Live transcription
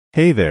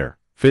Hey there,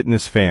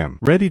 fitness fam.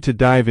 Ready to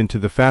dive into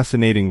the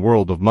fascinating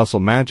world of muscle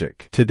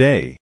magic?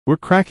 Today, we're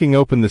cracking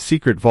open the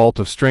secret vault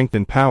of strength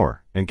and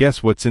power, and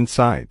guess what's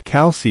inside?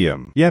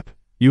 Calcium. Yep,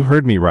 you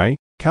heard me right.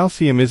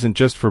 Calcium isn't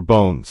just for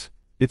bones.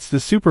 It's the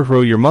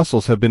superhero your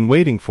muscles have been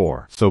waiting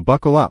for. So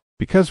buckle up,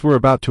 because we're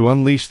about to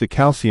unleash the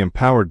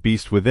calcium-powered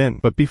beast within.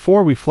 But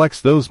before we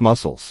flex those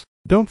muscles,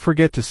 don't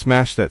forget to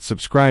smash that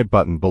subscribe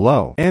button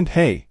below. And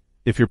hey,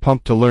 if you're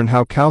pumped to learn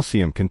how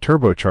calcium can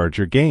turbocharge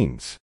your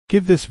gains,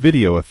 give this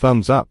video a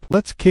thumbs up.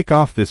 Let's kick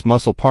off this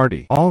muscle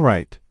party.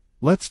 Alright,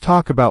 let's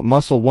talk about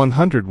muscle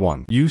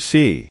 101. You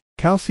see,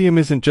 calcium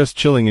isn't just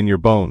chilling in your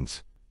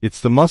bones.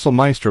 It's the muscle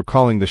maestro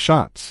calling the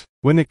shots.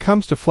 When it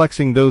comes to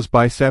flexing those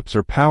biceps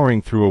or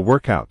powering through a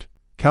workout,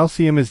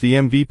 calcium is the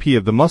MVP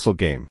of the muscle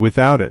game.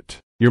 Without it,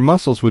 your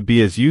muscles would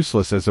be as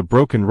useless as a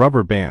broken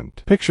rubber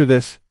band. Picture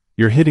this,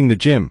 you're hitting the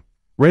gym,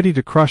 ready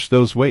to crush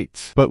those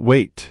weights. But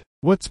wait,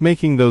 what's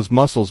making those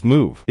muscles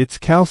move? It's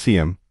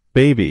calcium,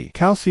 baby.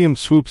 Calcium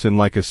swoops in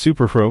like a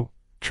superhero,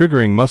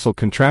 triggering muscle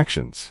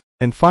contractions,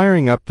 and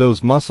firing up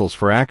those muscles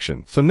for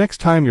action. So next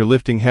time you're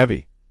lifting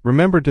heavy,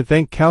 remember to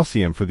thank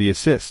calcium for the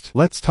assist.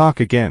 Let's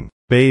talk again,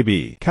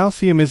 baby.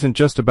 Calcium isn't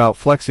just about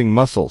flexing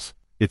muscles,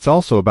 it's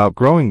also about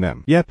growing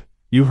them. Yep,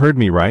 you heard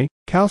me right.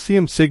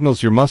 Calcium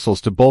signals your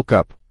muscles to bulk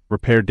up,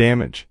 repair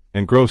damage,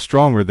 and grow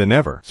stronger than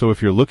ever. So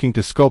if you're looking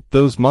to sculpt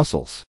those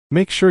muscles,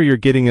 make sure you're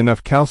getting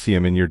enough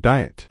calcium in your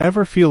diet.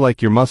 Ever feel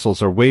like your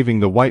muscles are waving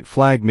the white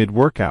flag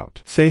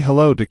mid-workout? Say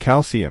hello to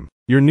calcium,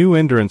 your new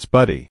endurance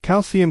buddy.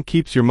 Calcium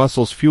keeps your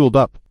muscles fueled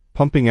up,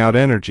 pumping out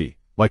energy,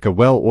 like a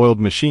well-oiled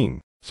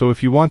machine. So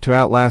if you want to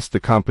outlast the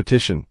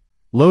competition,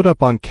 load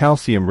up on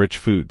calcium-rich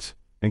foods,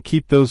 and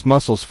keep those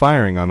muscles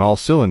firing on all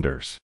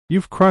cylinders.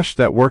 You've crushed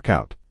that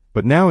workout,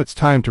 but now it's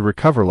time to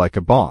recover like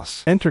a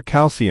boss. Enter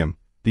calcium,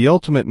 the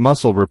ultimate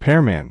muscle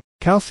repairman.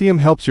 Calcium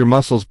helps your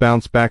muscles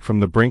bounce back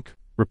from the brink,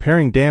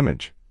 repairing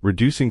damage,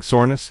 reducing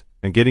soreness,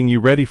 and getting you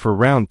ready for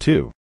round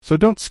 2. So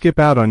don't skip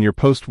out on your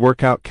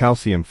post-workout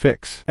calcium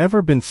fix.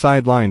 Ever been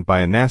sidelined by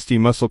a nasty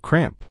muscle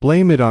cramp?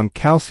 Blame it on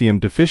calcium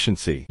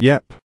deficiency.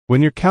 Yep,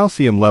 when your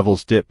calcium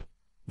levels dip,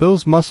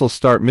 those muscles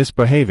start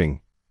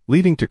misbehaving,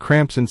 leading to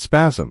cramps and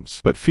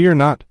spasms. But fear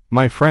not,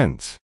 my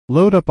friends.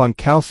 Load up on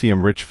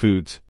calcium-rich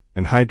foods,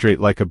 and hydrate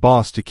like a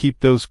boss to keep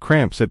those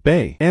cramps at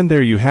bay. And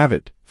there you have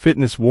it,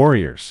 fitness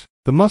warriors.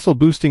 The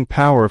muscle-boosting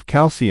power of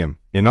calcium,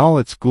 in all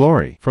its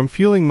glory. From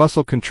fueling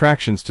muscle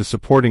contractions to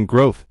supporting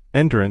growth,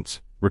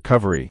 endurance,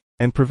 recovery,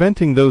 and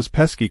preventing those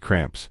pesky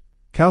cramps,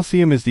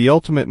 calcium is the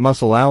ultimate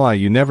muscle ally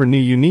you never knew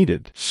you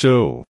needed.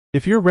 So,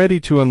 if you're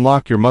ready to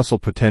unlock your muscle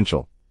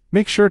potential,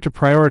 make sure to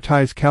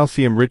prioritize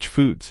calcium-rich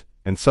foods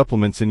and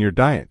supplements in your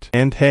diet.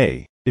 And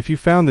hey, if you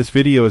found this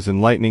video as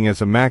enlightening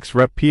as a max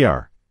rep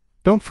PR,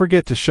 don't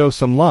forget to show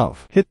some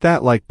love. Hit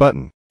that like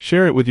button,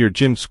 share it with your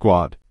gym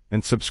squad,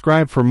 and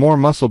subscribe for more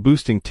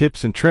muscle-boosting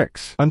tips and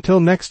tricks.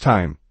 Until next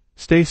time,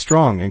 stay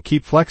strong and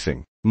keep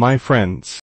flexing, my friends.